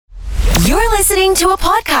listening to a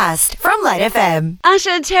podcast from LITE FM. Asha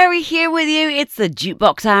and Terry here with you. It's the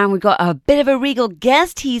Jukebox hour and we've got a bit of a regal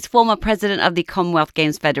guest. He's former president of the Commonwealth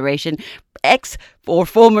Games Federation,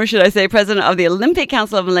 former president of the Olympic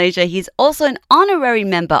Council of Malaysia. He's also an honorary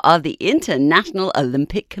member of the International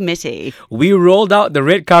Olympic Committee. We rolled out the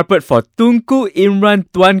red carpet for Tunku, Imran,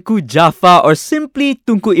 Tuanku, Jafar, or simply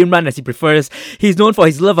Tunku Imran as he prefers. He's known for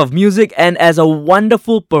his love of music and as a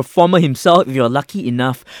wonderful performer himself if you're lucky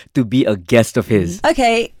enough to be a guest of his.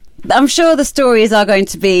 Okay, I'm sure the stories are going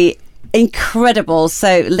to be incredible.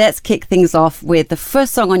 So let's kick things off with the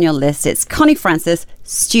first song on your list. It's Connie Francis,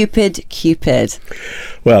 Stupid Cupid.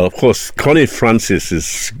 Well, of course, Connie Francis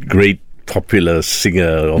is a great popular singer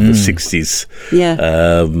of the 60s. Yeah.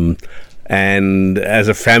 And as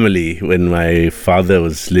a family, when my father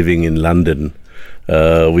was living in London,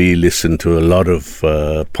 we listened to a lot of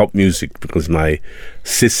pop music because my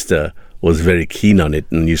sister was very keen on it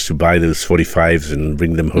and used to buy those 45s and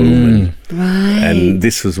bring them home. And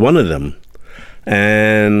this was one of them.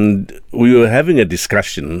 And we were having a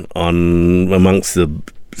discussion amongst the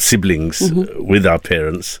siblings with our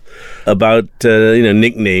parents about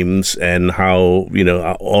nicknames and how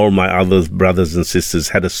all my other brothers and sisters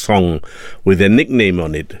had a song with their nickname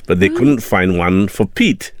on it, but they couldn't find one for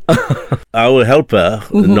Pete. Our helper,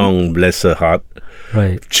 Nong, bless her heart,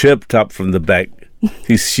 chirped up from the back.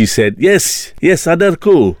 She said, yes,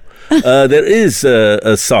 Adarku. There is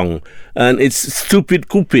a song, and it's Stupid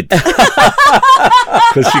Cupid.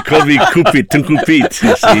 Because she called me Cupid, Tunku Pete.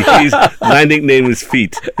 You see, my nickname is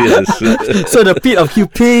Pete. Yes. So the Pete of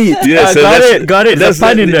Cupid. Yes, got it. There's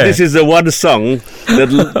fun in there. This is the one song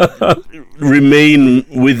that remain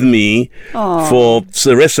with me for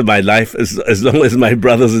the rest of my life as long as my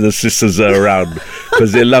brothers and sisters are around,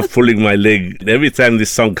 because they love pulling my leg. Every time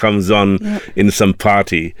this song comes on in some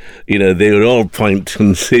party, they would all point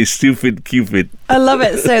and say Stupid Cupid. I love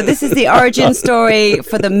it. So this is the origin story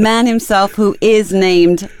for the man himself who is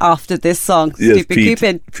named after this song, Stupid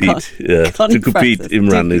Cupid. Pete, Tunku Pete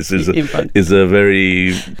Imran is a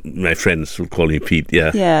very, my friends will call me Pete,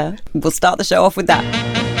 Yeah, we'll start the show off with that.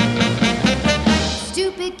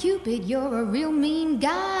 Stupid Cupid, you're a real mean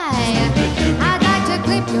guy. I'd like to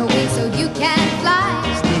clip your wings so you can fly.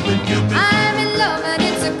 Stupid Cupid, I'm in love and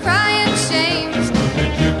it's a crying shame.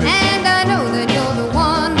 Stupid Cupid, and I know that you're the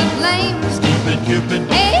one to blame. Stupid Cupid,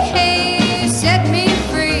 hey, set me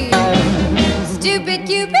free. Stupid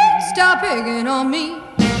Cupid, stop picking on me.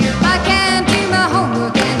 I can't do my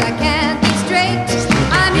homework and I can't think straight.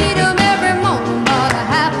 I need 'em every morning about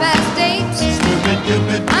 8:30. Stupid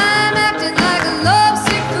Cupid, I'm acting like a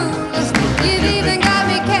lovesick fool. You've even got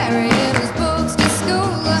me carrying his books to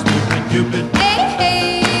school. Stupid Cupid,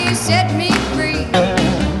 hey, set me free.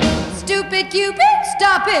 Stupid Cupid,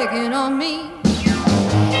 stop picking on me.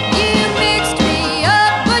 You mixed me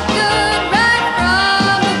up but good right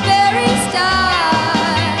from the very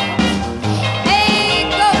start. Hey,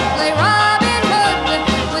 go play Robin Hood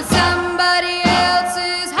with somebody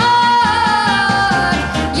else's heart.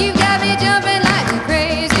 You got me jumping like a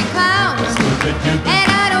crazy clown, and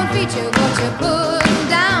I don't feature what you're putting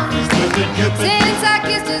down. Since I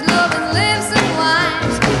kissed his love and lips and wine,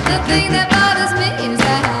 the thing that bothers me is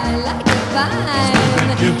that I like it fine.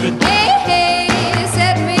 Hey,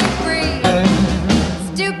 set me free.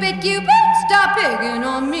 Stupid Cupid, stop picking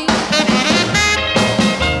on me.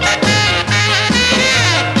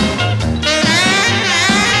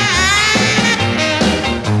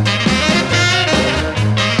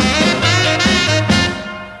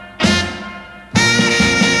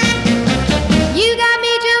 You got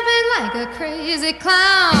me jumping like a crazy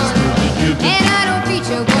clown, and I don't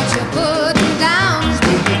feature what you're putting down.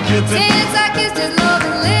 Since I kissed his love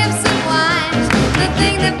and lips and wine, the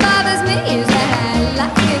thing that bothers me is that I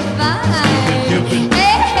like it fine.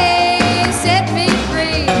 Hey, set me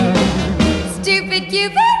free. Stupid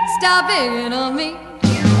Cupid, stop picking on me.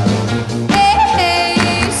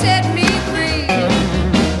 Hey, set me free.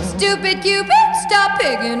 Stupid Cupid, stop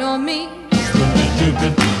picking on me.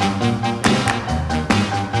 Stupid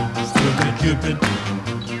Cupid.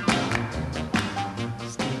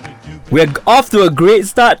 We're off to a great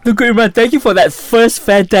start. Tunku Imran, thank you for that first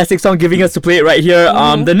fantastic song, giving us to play it right here.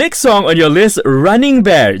 The next song on your list, Running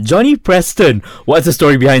Bear, Johnny Preston. What's the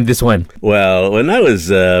story behind this one? Well, when I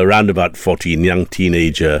was around about 14, young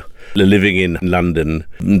teenager, living in London,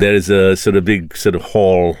 there is a big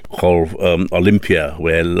hall called Olympia,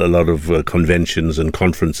 where a lot of conventions and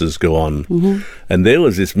conferences go on. And there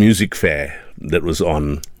was this music fair that was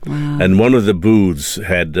on. Wow. And one of the booths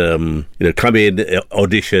had, come in,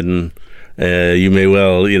 audition. You may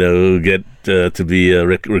well, get to be a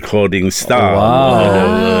recording star.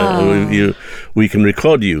 Wow. we can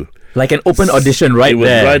record you. Like an open audition right It was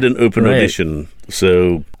there. right an open audition.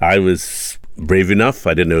 So I was brave enough,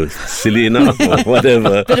 I don't know, silly enough or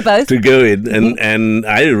whatever, Bit of both. to go in. And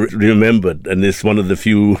I remembered, and it's one of the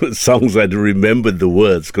few songs I remembered the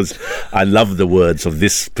words, because I love the words of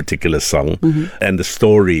this particular song and the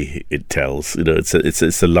story it tells. You know,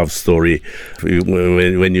 it's a love story.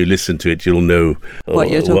 When you listen to it, you'll know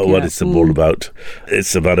What you're talking what about. it's all about.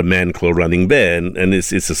 It's about a man called Running Bear, and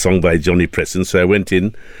it's a song by Johnny Preston. So I went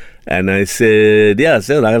in, and I said, yeah,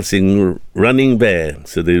 so I'll sing Running Bear.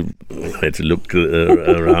 So they had to look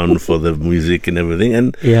around for the music and everything.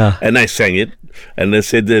 And I sang it. And they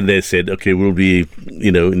said, okay, we'll be,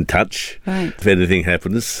 in touch if anything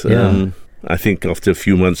happens. I think after a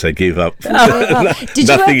few months I gave up.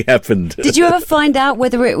 Nothing happened. Did you ever find out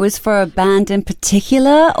whether it was for a band in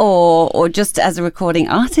particular or just as a recording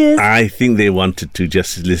artist? I think they wanted to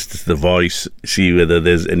just listen to the voice, see whether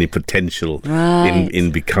there's any potential in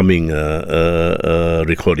becoming a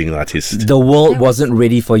recording artist. The world wasn't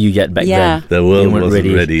ready for you yet back then. The world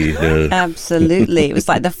wasn't ready. ready. No. Absolutely. It was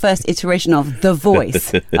like the first iteration of The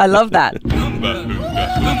Voice. I love that.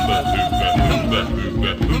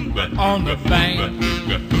 On the bank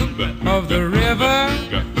of the river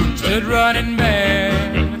stood Running Bear,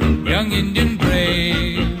 young Indian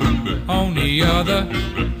brave. On the other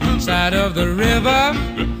side of the river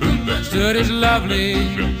stood his lovely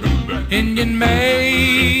Indian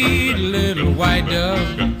maid. Little white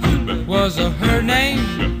dove was her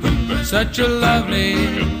name, such a lovely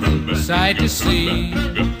sight to see.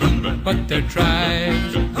 But their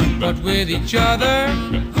tribes fought with each other,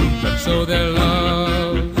 so their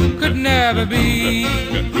love could never be.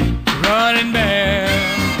 Running Bear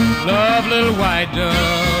loved little white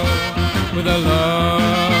dove with a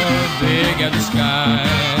love big as the sky.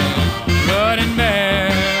 Running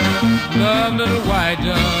Bear loved little white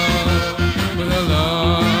dove with a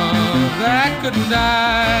love that couldn't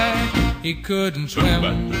die. He couldn't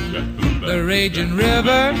swim the raging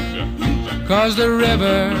river, 'cause the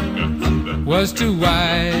river was too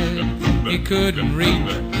wide. He couldn't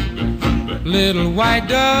reach little white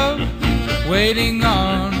dove waiting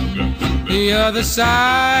on the other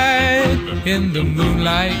side. In the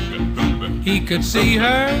moonlight he could see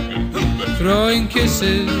her throwing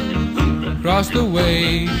kisses across the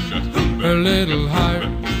way. Her little heart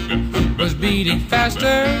was beating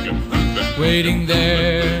faster, waiting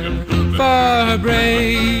there for her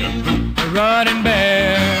brave. Running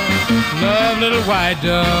Bear loved little white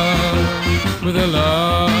dove with a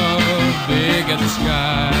love big as the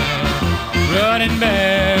sky. Running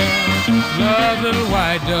Bear loved little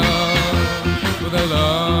white dove with a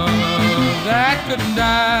love that couldn't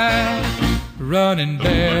die. Running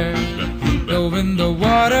Bear dove in the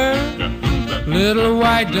water, little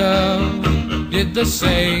white dove did the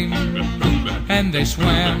same, and they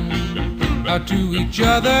swam out to each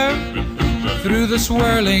other. Through the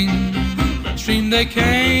swirling stream they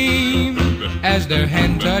came. As their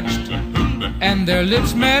hand touched and their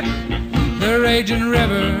lips met, the raging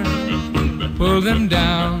river pulled them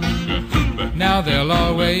down. Now they'll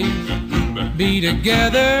always be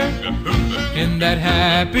together in that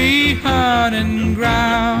happy hunting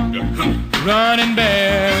ground. Running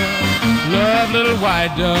Bear loved little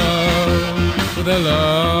white dove with a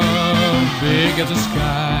love big as the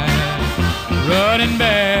sky. Running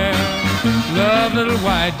Bear loved little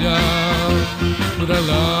white dove with a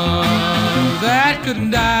love that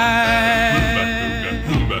couldn't die.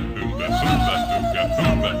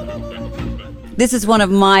 This is one of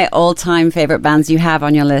my all-time favourite bands you have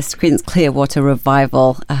on your list, Creedence Clearwater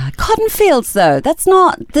Revival. Cotton Fields, though, that's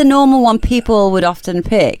not the normal one people would often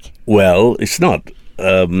pick. Well, it's not.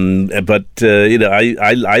 But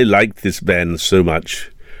I liked this band so much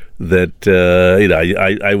that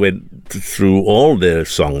I went through all their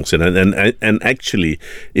songs, and actually,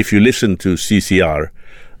 if you listen to CCR,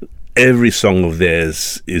 every song of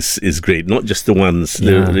theirs is great. Not just the ones,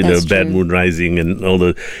 that's Bad true. Moon Rising and all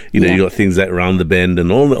the, you got things like Round the Bend and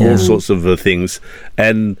all sorts of things.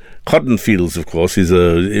 And Cotton Fields, of course, is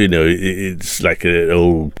it's like an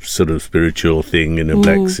old sort of spiritual thing,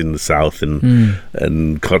 blacks in the South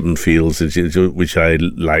and Cotton Fields, which I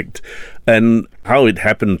liked. And how it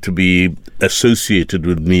happened to be associated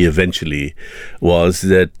with me eventually was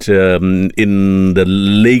that in the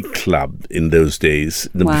Lake Club in those days,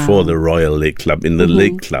 before the Royal Lake Club, in the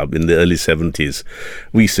Lake Club in the early 70s,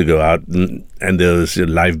 we used to go out and there was a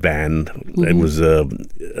live band. It was Tony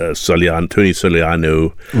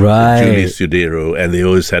Soliano, Julius Sudero, and they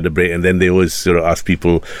always had a break. And then they always sort of asked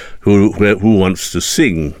people who wants to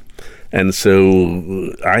sing. And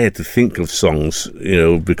so I had to think of songs,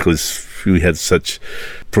 because we had such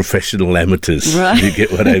professional amateurs. Right. You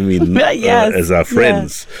get what I mean? Yes. As our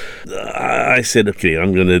friends. I said, okay,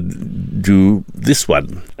 I'm going to do this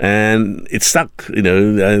one. And it stuck,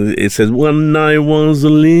 It says, when I was a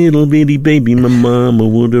little bitty baby, my mama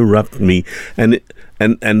would have rocked me. And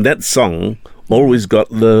that song always got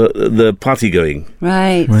the party going.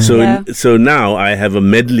 Right. So now I have a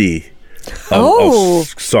medley of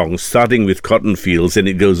songs, starting with Cotton Fields, and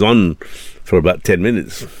it goes on for about 10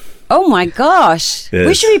 minutes. Oh my gosh. Yes.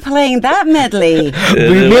 We should be playing that medley.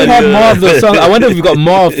 We may have more of those songs. I wonder if we've got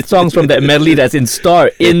more of songs from that medley that's in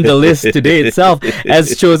store in the list today itself,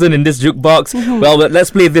 as chosen in this jukebox. Well, but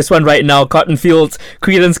let's play this one right now. Cotton Fields,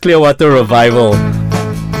 Creedence Clearwater Revival.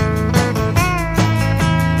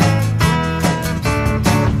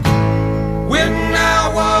 When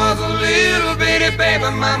I was a little bitty baby,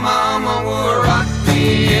 my mama would rock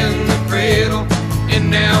me in the cradle in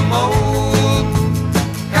them old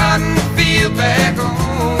cotton field back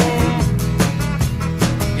home.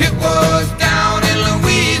 It was down in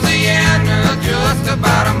Louisiana, just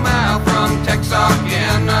about a mile from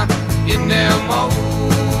Texarkana, in them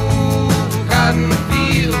old cotton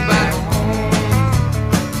field back home.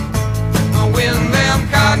 When them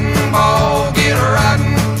cotton balls get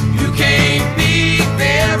rotten, you can't pick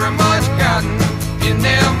very much cotton in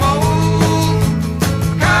them old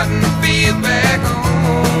cotton field back home.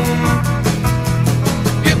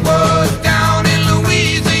 It was down in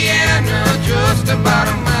Louisiana, just about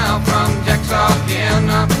a mile from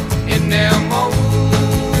Texarkana, in them old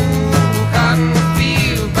cotton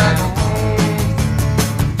field back home.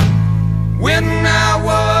 When I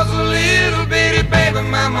was a little bitty baby,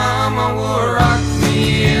 my mama would rock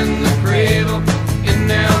me in the cradle in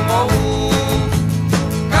them old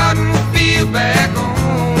cotton field back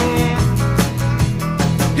home.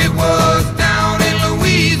 It was down in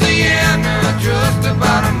Louisiana, just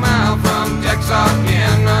about a mile from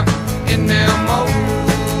Texarkana, in them old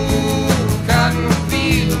cotton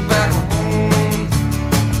field back home.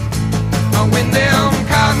 When them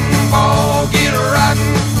cotton balls get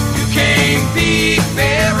rotten, you can't pick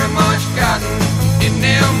very much cotton in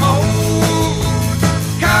them old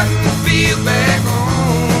cotton field back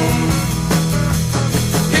home.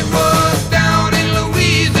 It was down in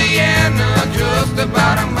Louisiana, just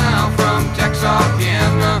about a mile from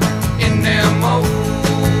Texarkana, in them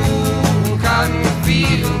old cotton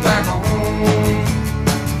field back home.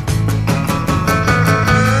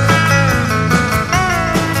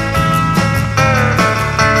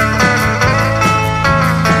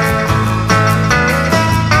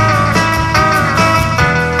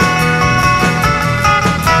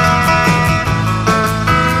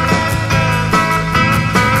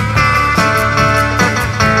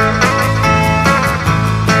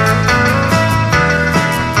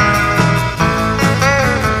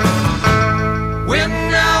 When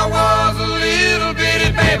I was a little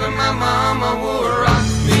bitty baby, my mama would rock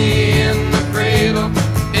me in the cradle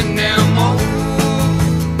in them old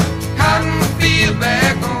cotton field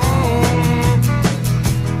back home.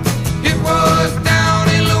 It was down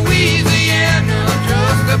in Louisiana,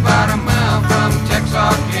 just about a mile from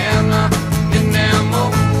Texarkana, in them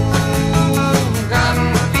old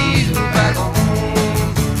cotton field back home.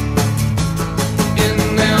 In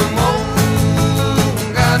them old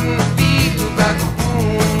cotton field back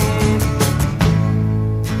home.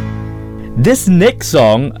 This next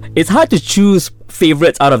song, it's hard to choose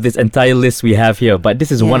favorites out of this entire list we have here, but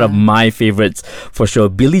this is one of my favorites for sure.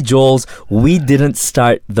 Billy Joel's We Didn't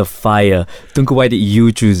Start the Fire. Tunku, why did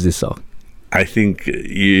you choose this song? I think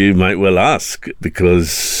you might well ask,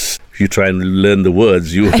 because if you try and learn the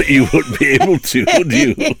words, you wouldn't be able to, would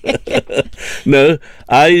you? No,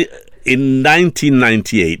 in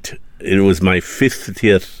 1998, it was my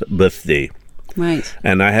 50th birthday, Right.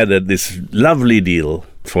 and I had this lovely deal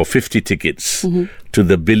for 50 tickets to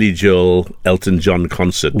the Billy Joel Elton John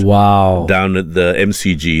concert. Wow. Down at the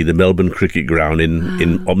MCG, the Melbourne Cricket Ground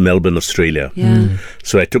in Melbourne, Australia. Yeah.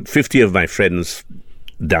 So I took 50 of my friends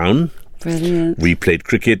down. Brilliant. We played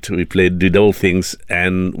cricket, did all things,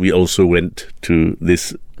 and we also went to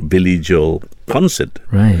this Billy Joel concert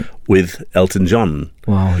Right. with Elton John.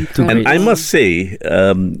 Wow. And I must say,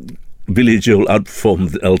 Billy Joel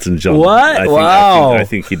outperformed Elton John. What? Wow. I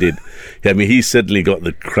think he did. I mean, he certainly got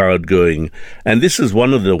the crowd going. And this is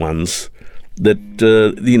one of the ones that,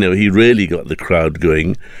 he really got the crowd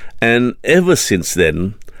going. And ever since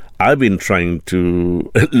then, I've been trying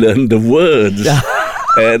to learn the words.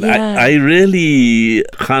 And I really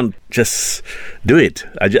can't just do it.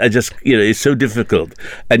 I just, it's so difficult.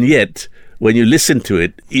 And yet, when you listen to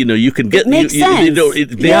it, you can get makes sense.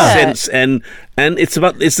 it makes sense, and it's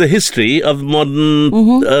the history of modern,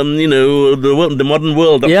 the modern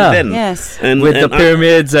world up to then. Yes. With the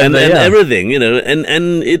pyramids and everything,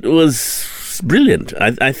 and it was brilliant.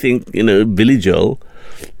 I think Billy Joel,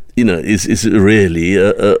 is really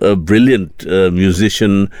a brilliant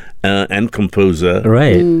musician and composer.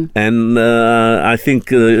 Right. And I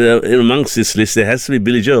think amongst this list there has to be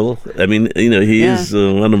Billy Joel. I mean, he is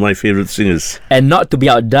one of my favorite singers. And not to be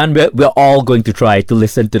outdone, we're all going to try to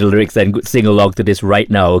listen to the lyrics and sing along to this right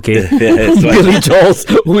now, okay? That's right. Billy Joel's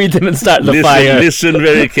We Didn't Start the Fire. Listen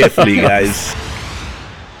very carefully, guys. Fire.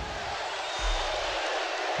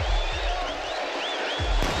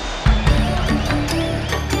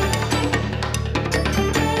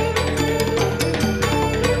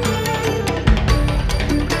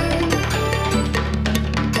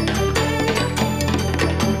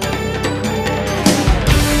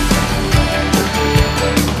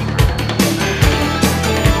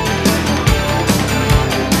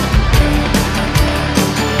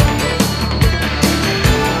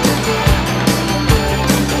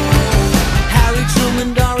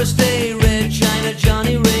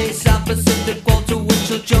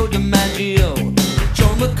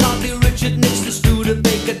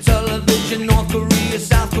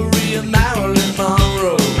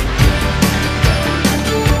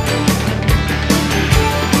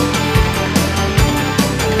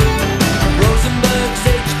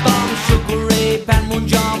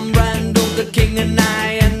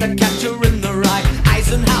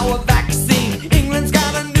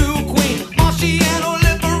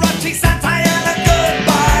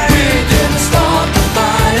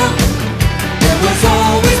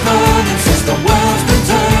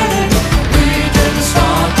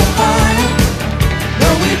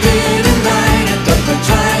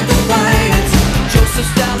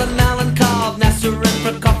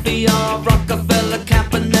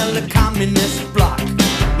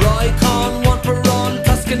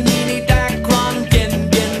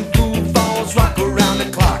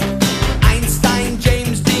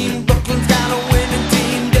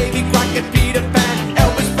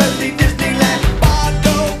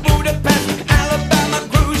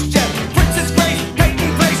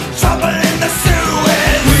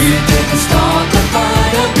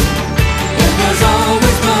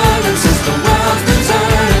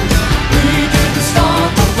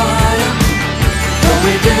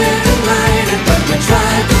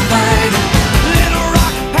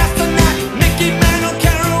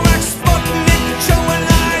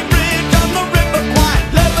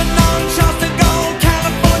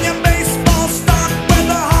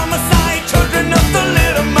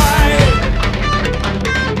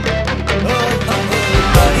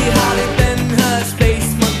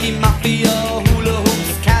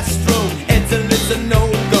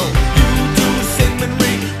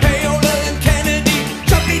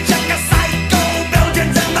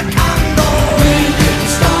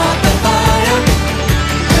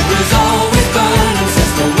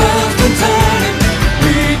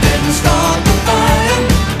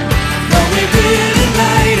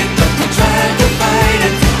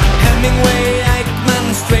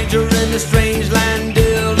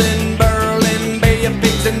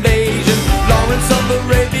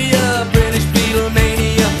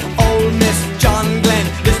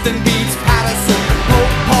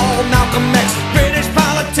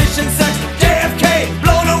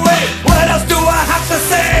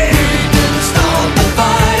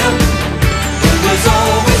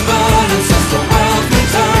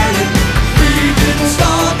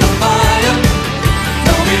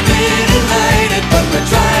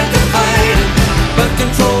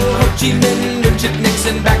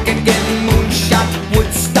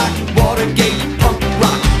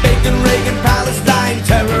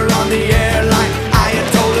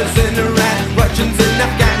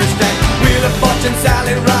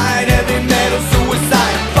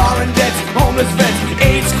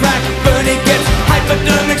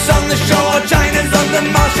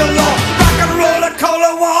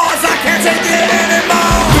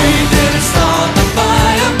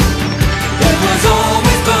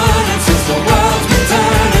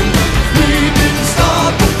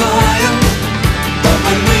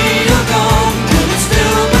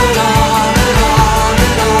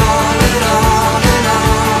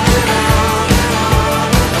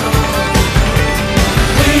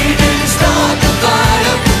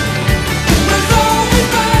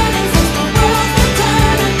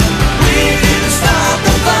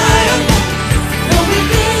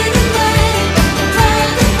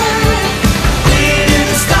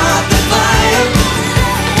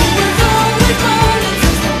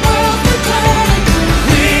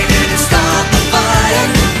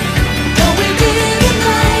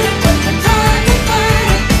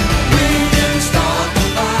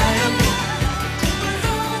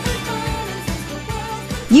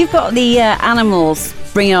 You've got the Animals,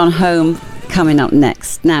 Bring It On Home, coming up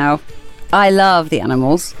next. Now, I love the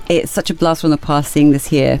Animals. It's such a blast from the past seeing this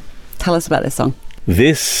here. Tell us about this song.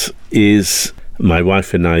 This is my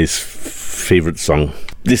wife and I's favorite song.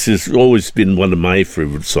 This has always been one of my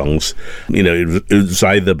favorite songs. You know, it was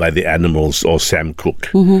either by the Animals or Sam Cooke.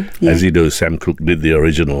 Mm-hmm, yeah. As you know, Sam Cooke did the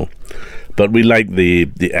original. But we liked the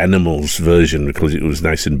Animals version because it was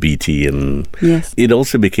nice and beaty, and yes. It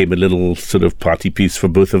also became a little sort of party piece for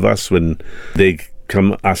both of us when they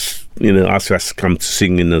ask us to come to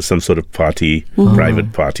sing in some sort of party,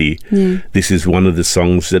 private party. Yeah. This is one of the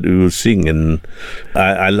songs that we will sing, and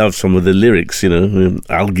I love some of the lyrics. You know,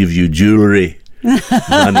 I'll give you jewelry.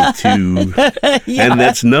 Money too, Yeah. and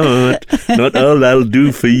that's not all I'll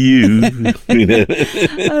do for you. You know?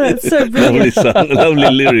 Oh, that's so Lovely brilliant. song, lovely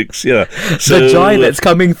lyrics. Yeah, The joy that's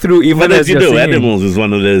coming through even but as as you you're know, singing. Animals is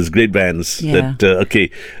one of those great bands Yeah. that,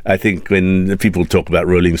 I think when people talk about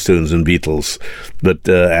Rolling Stones and Beatles, but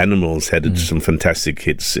Animals had some fantastic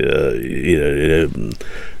hits.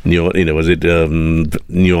 New Orleans,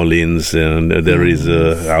 and there is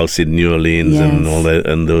a house in New Orleans, and Yes. all that,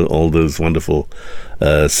 and all those wonderful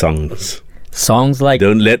songs. Songs like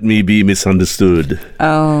Don't Let Me Be Misunderstood.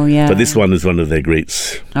 Oh, yeah. But this one is one of their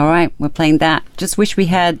greats. All right, we're playing that. Just wish we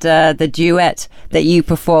had the duet that you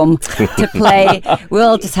perform to play.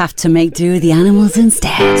 We'll just have to make do with the Animals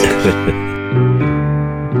instead.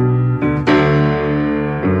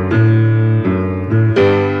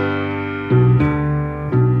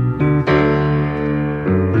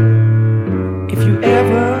 If you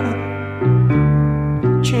ever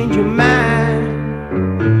change your mind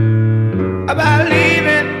about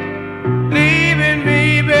leaving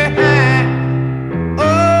me behind,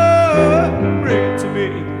 oh, bring it to me.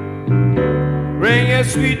 Bring your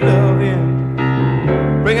sweet love in.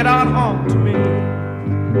 Bring it on home to me.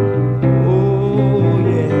 Oh,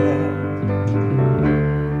 yeah.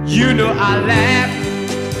 You know I laughed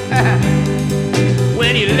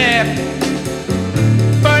when you left.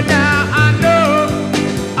 But now I know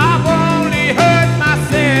I've only hurt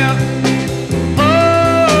myself.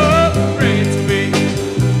 Oh, bring it to me.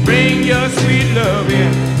 Bring your sweet love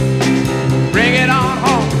in. Bring it on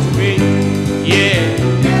home to me. Yeah,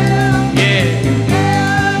 yeah,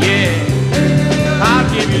 yeah. I'll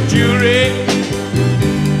give you jewelry,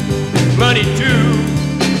 money too.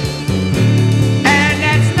 And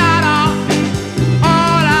that's not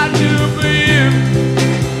all I do for you.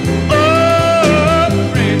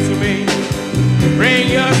 Bring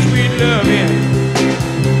your sweet love in.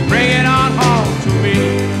 Bring it on home to me.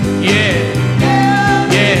 Yeah,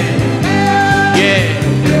 yeah, yeah, yeah.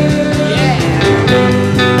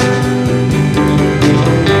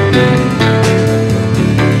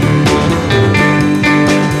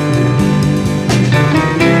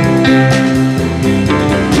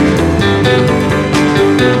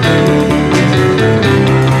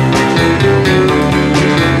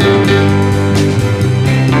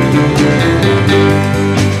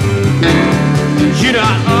 You know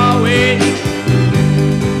I'll always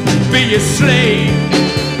be your slave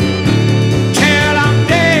till I'm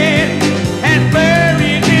dead and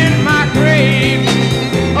buried in my grave.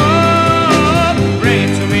 Oh, bring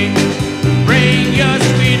it to me. Bring your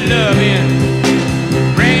sweet love in.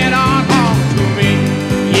 Bring it on home to me.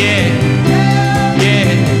 Yeah,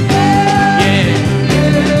 yeah, yeah.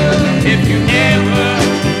 If you ever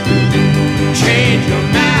change your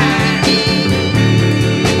mind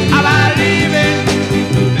about leaving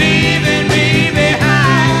me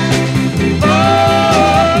behind,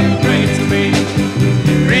 oh, bring it to me.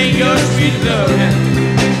 Bring your sweet love in.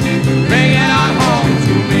 Bring it on home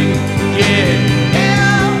to me. Yeah, yeah,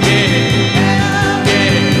 yeah,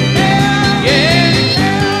 yeah, yeah,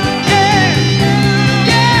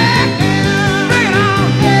 yeah. Bring it on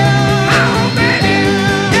home, baby.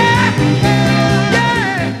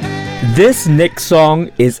 Yeah. This next song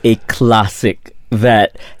is a classic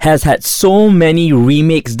that has had so many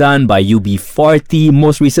remakes done by UB40.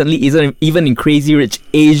 Most recently, even in Crazy Rich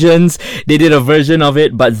Asians, they did a version of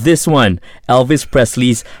it. But this one, Elvis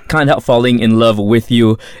Presley's Can't Help Falling in Love with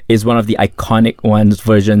You, is one of the iconic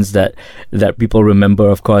versions that people remember,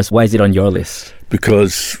 of course. Why is it on your list?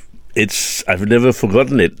 Because I've never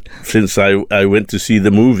forgotten it since I went to see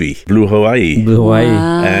the movie Blue Hawaii. Blue Hawaii.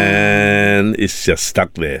 And it's just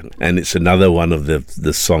stuck there. And it's another one of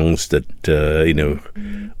the songs that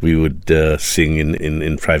we would sing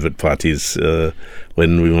in private parties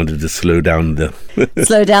when we wanted to slow down the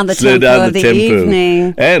Slow down the tempo of the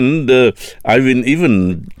evening. And I've been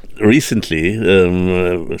even recently,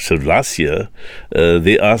 so last year,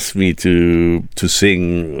 they asked me to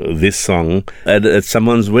sing this song at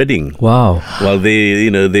someone's wedding. Wow. While they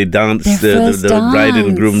danced, Their the first bride and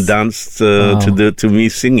dance. groom danced to me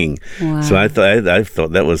singing. Wow. So I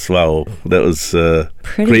thought that was that was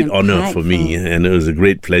Pretty great honor for me, impactful. and it was a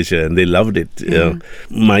great pleasure, and they loved it.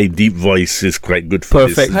 My deep voice is quite good for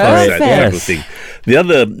Perfect this for it, type of yes. thing.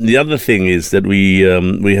 The other thing is that we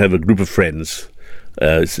have a group of friends.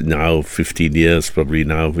 It's now 15 years probably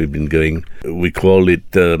now we've been going. We call it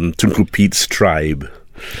Tunku Pete's Tribe.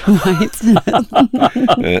 Right.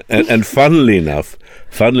 And funnily enough,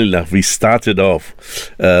 we started off,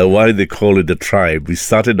 why they call it a tribe, we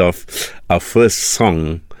started off our first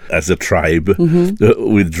song as a tribe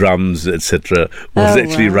with drums, etc. was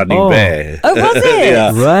actually Running Bear. Oh, was it? Yeah.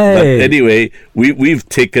 Right. But anyway, we've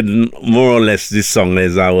taken more or less this song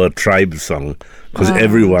as our tribe song because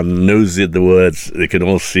everyone knows it, the words, they can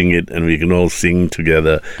all sing it, and we can all sing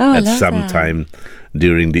together I at love some that. time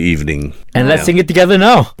during the evening. And let's sing it together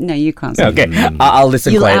now. No, you can't sing. Okay, I'll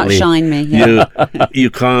listen You'll quietly. outshine me. Yeah. You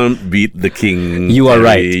can't beat the king. You are Terry.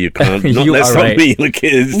 right. You can't. No, You that's are not right. me. Look,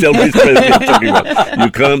 it's Elvis Presley I'm talking about.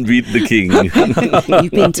 You can't beat the king.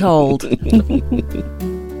 You've been told.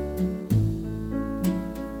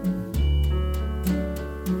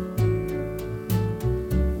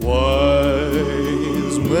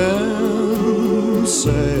 Wise men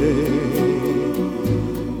say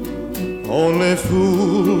only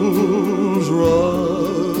fools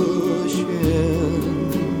rush in,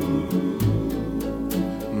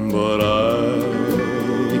 but I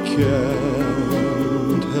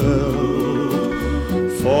can't help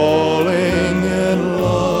falling in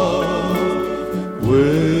love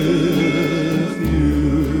with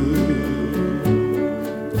you.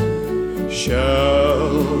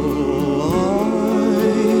 Shall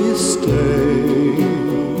I stay?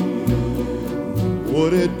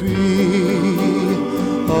 Would it be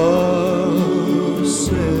a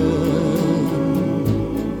sin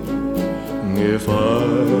if I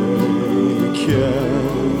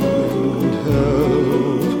can't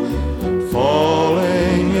help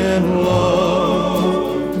falling in love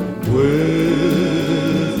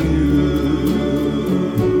with you?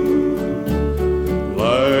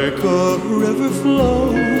 Like a river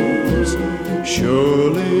flows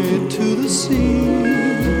surely to the sea,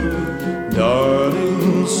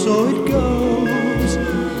 darling, so it goes.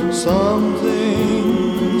 Some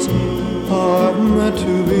things are meant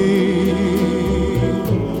to be.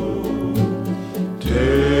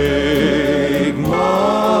 Take my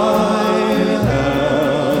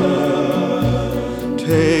hand,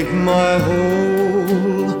 take my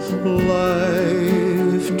whole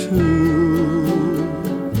life too,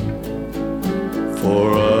 for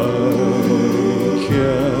I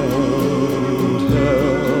can't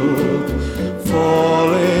help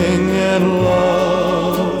falling in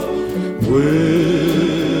love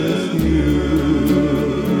with you.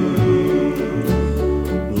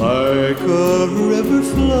 Like a river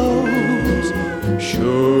flows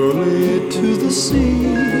surely to the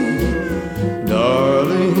sea,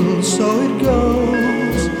 darling, so it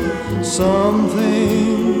goes. Some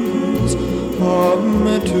things are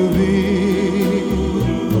meant to be.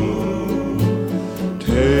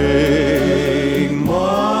 Take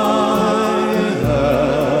my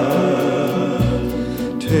hand,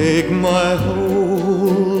 take my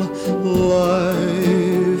whole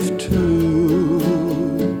life too,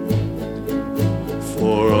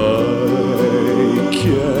 for I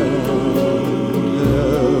can't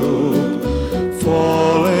help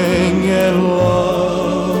falling in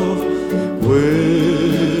love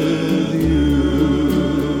with you,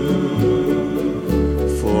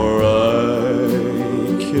 for I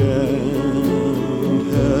can't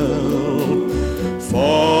help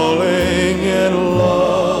falling in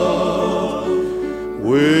love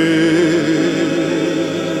with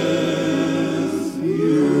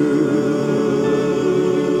you.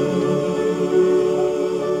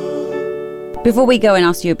 Before we go and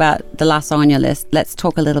ask you about the last song on your list, let's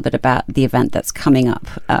talk a little bit about the event that's coming up.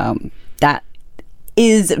 That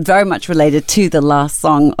is very much related to the last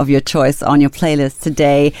song of your choice on your playlist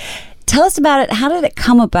today. Tell us about it. How did it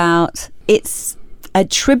come about? It's a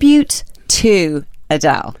tribute to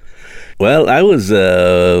Adele. Well, I was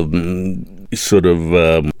sort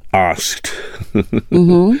of asked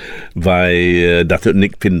by Dr.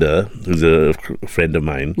 Nick Pinder, who's a friend of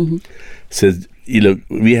mine, says,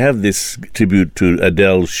 we have this tribute to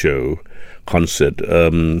Adele show. concert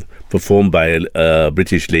performed by a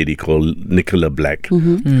British lady called Nicola Black,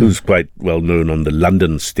 who's quite well known on the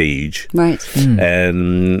London stage. Right.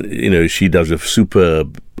 And, she does a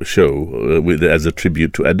superb show as a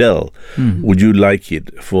tribute to Adele. Would you like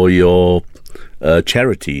it for your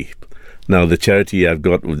charity? Now, the charity I've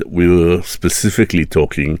got, we were specifically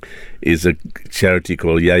talking, is a charity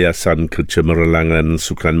called Yayasan Kecemarangan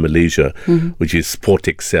Sukan Malaysia, which is Sport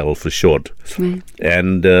Excel for short. Right.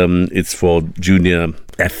 And it's for junior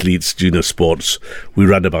athletes, junior sports. We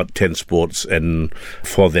run about 10 sports and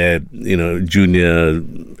for their, junior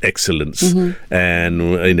excellence.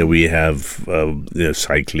 And, we have,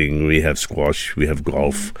 cycling, we have squash, we have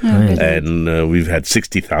golf. And we've had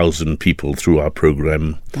 60,000 people through our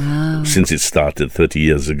program since it started 30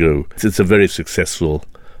 years ago. It's a very successful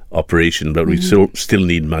operation, but we still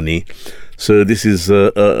need money. So this is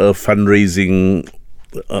a fundraising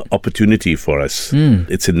opportunity for us.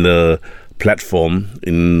 It's in the platform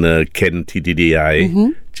in Ken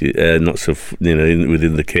TDDI, not so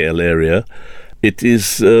within the KL area. It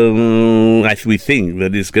is, we think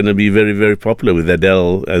that it's going to be very, very popular with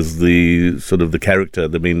Adele as the sort of the character,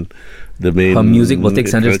 the main. Her music will take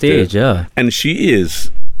center stage, yeah. And she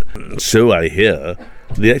is, so I hear,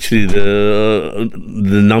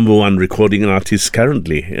 the number one recording artist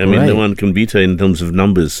currently. I mean, no one can beat her in terms of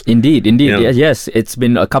numbers. Indeed. Yes, it's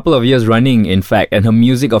been a couple of years running, in fact, and her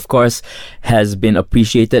music, of course, has been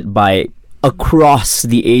appreciated by across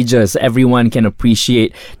the ages. Everyone can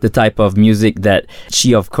appreciate the type of music that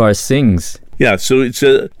she, of course, sings. Yeah, so it's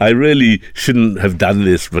I really shouldn't have done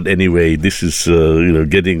this, but anyway, this is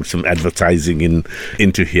getting some advertising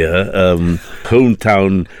into here.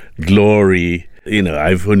 Hometown Glory.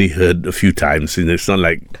 I've only heard a few times. It's not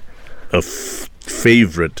like a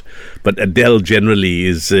favorite, but Adele generally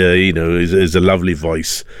is a lovely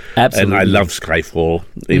voice. Absolutely. And I love Skyfall.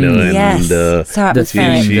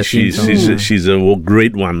 She's a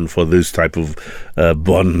great one for those type of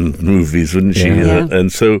Bond movies, wouldn't she?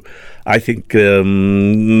 And so I think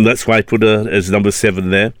that's why I put her as number 7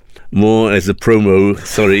 there. More as a promo,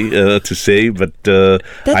 sorry to say, but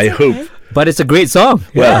I hope. But it's a great song.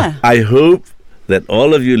 Well, I hope that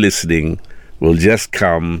all of you listening will just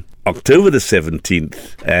come October the 17th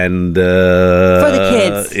and for the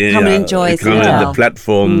kids, come and enjoy come at the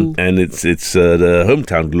platform, and it's the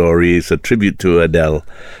Hometown Glory. It's a tribute to Adele.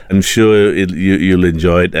 I'm sure you'll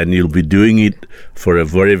enjoy it, and you'll be doing it for a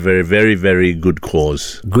very, very, very, very good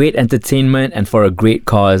cause. Great entertainment and for a great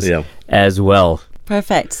cause as well.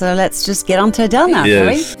 Perfect. So let's just get on to Adele now,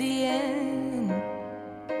 yes. shall we?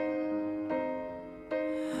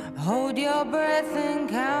 Hold your breath and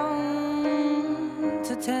count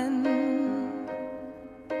to 10.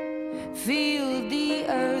 Feel the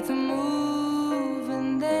earth move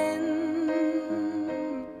and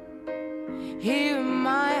then hear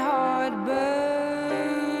my heart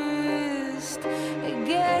burst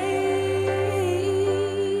again.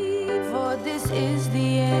 For this is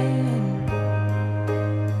the end.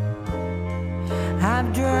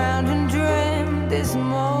 I've drowned and dreamt this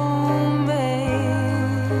moment.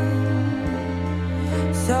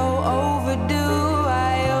 So overdue,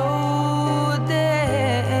 I owe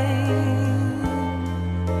them.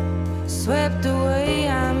 Swept away,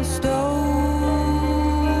 I'm stolen.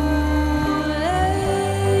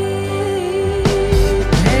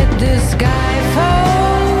 Let the sky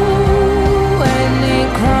fall when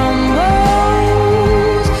it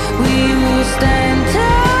crumbles. We will stand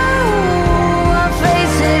tall, I'll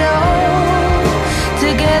face it all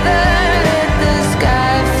together. Let the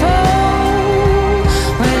sky fall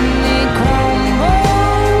when it crumbles.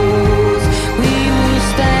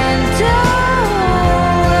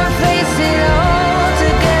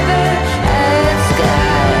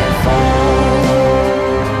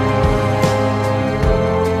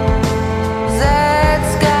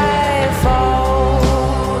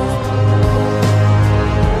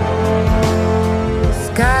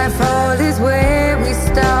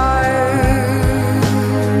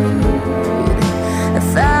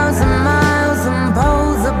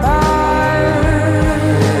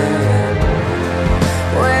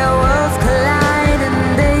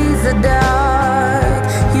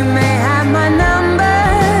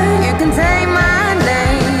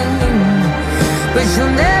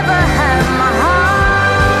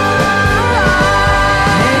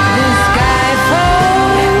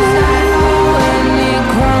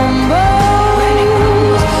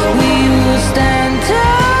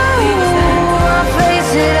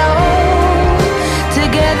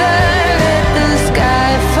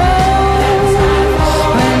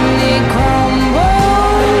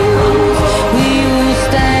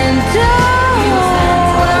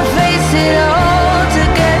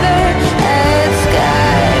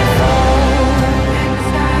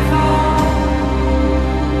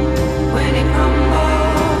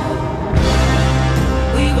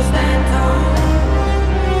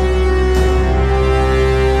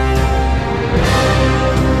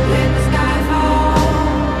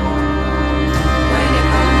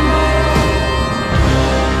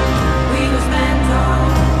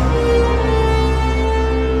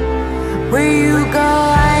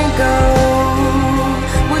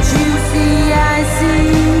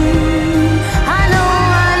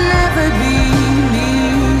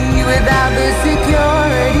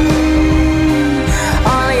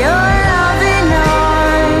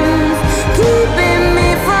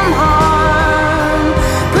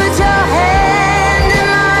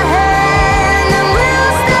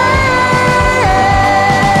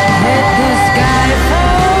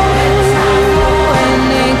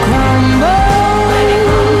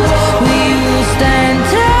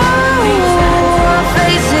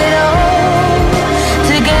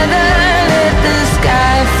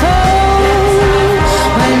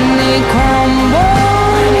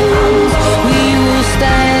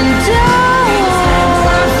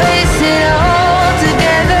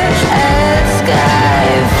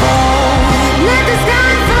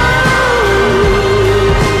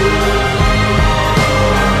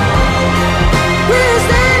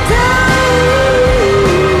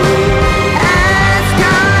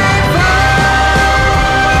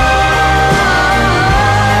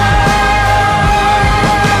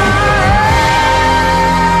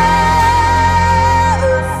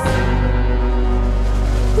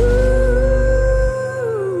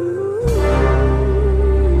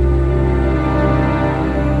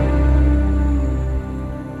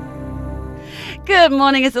 Good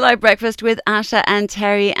morning, it's the Live Breakfast with Asha and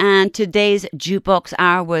Terry, and today's Jukebox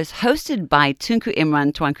Hour was hosted by Tunku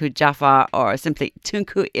Imran, Tuanku Jafar, or simply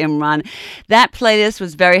Tunku Imran. That playlist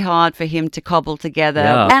was very hard for him to cobble together,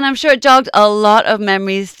 and I'm sure it jogged a lot of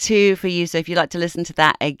memories too for you. So if you'd like to listen to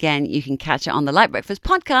that again, you can catch it on the Light Breakfast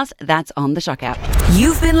podcast. That's on the Shock app.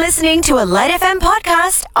 You've been listening to a LITE FM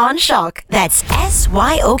podcast on Shock. That's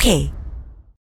SYOK.